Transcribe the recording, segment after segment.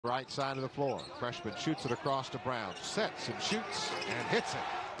Right side of the floor. Freshman shoots it across to Brown. Sets and shoots and hits it.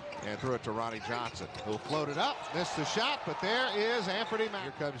 And threw it to Ronnie Johnson, who'll float it up. Missed the shot, but there is Anthony Mack.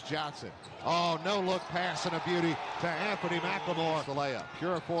 Here comes Johnson. Oh, no-look pass and a beauty to Anthony McLemore. The layup.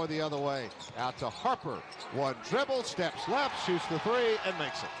 Purifoy the other way. Out to Harper. One dribble, steps left, shoots the three, and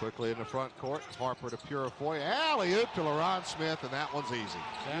makes it. Quickly in the front court. Harper to Purifoy. Alley-oop to LaRon Smith, and that one's easy.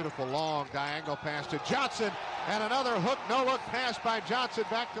 Beautiful long diagonal pass to Johnson. And another hook, no-look pass by Johnson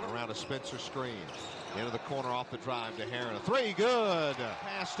back to around a Spencer screen. Into the corner off the drive to Heron. A three, good.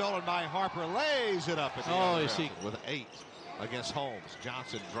 Pass stolen by Harper, lays it up. With 8 against Holmes.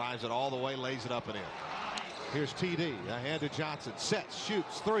 Johnson drives it all the way, lays it up and in. Here's TD, ahead to Johnson. Sets,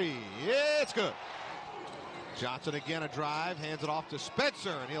 shoots, three. It's good. Johnson again a drive, hands it off to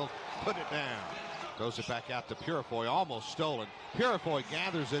Spencer, and he'll put it down. Throws it back out to Purifoy, almost stolen. Purifoy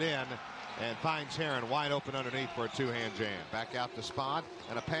gathers it in and finds Heron wide open underneath for a two-hand jam. Back out to Spahn,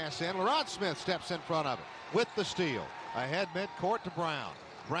 and a pass in. LaRon Smith steps in front of it with the steal. Ahead midcourt to Brown.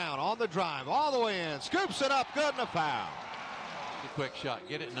 Brown on the drive, all the way in. Scoops it up, good, and a foul. A quick shot,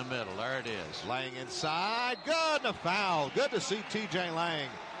 get it in the middle. There it is. Lang inside, good, and a foul. Good to see T.J. Lang.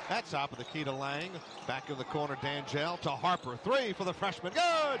 That's top of the key to Lang. Back in the corner, D'Angelo to Harper. Three for the freshman.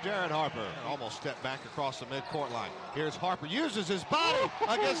 Good, Jared Harper. Almost stepped back across the midcourt line. Here's Harper, uses his body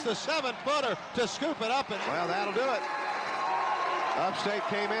against the 7-footer to scoop it up. And well, that'll do it. Upstate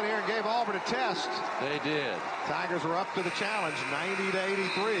came in here and gave Auburn a test. They did. Tigers were up to the challenge,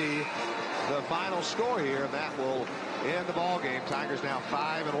 90-83. The final score here, and that will end the ball game. Tigers now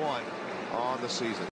 5-1 on the season.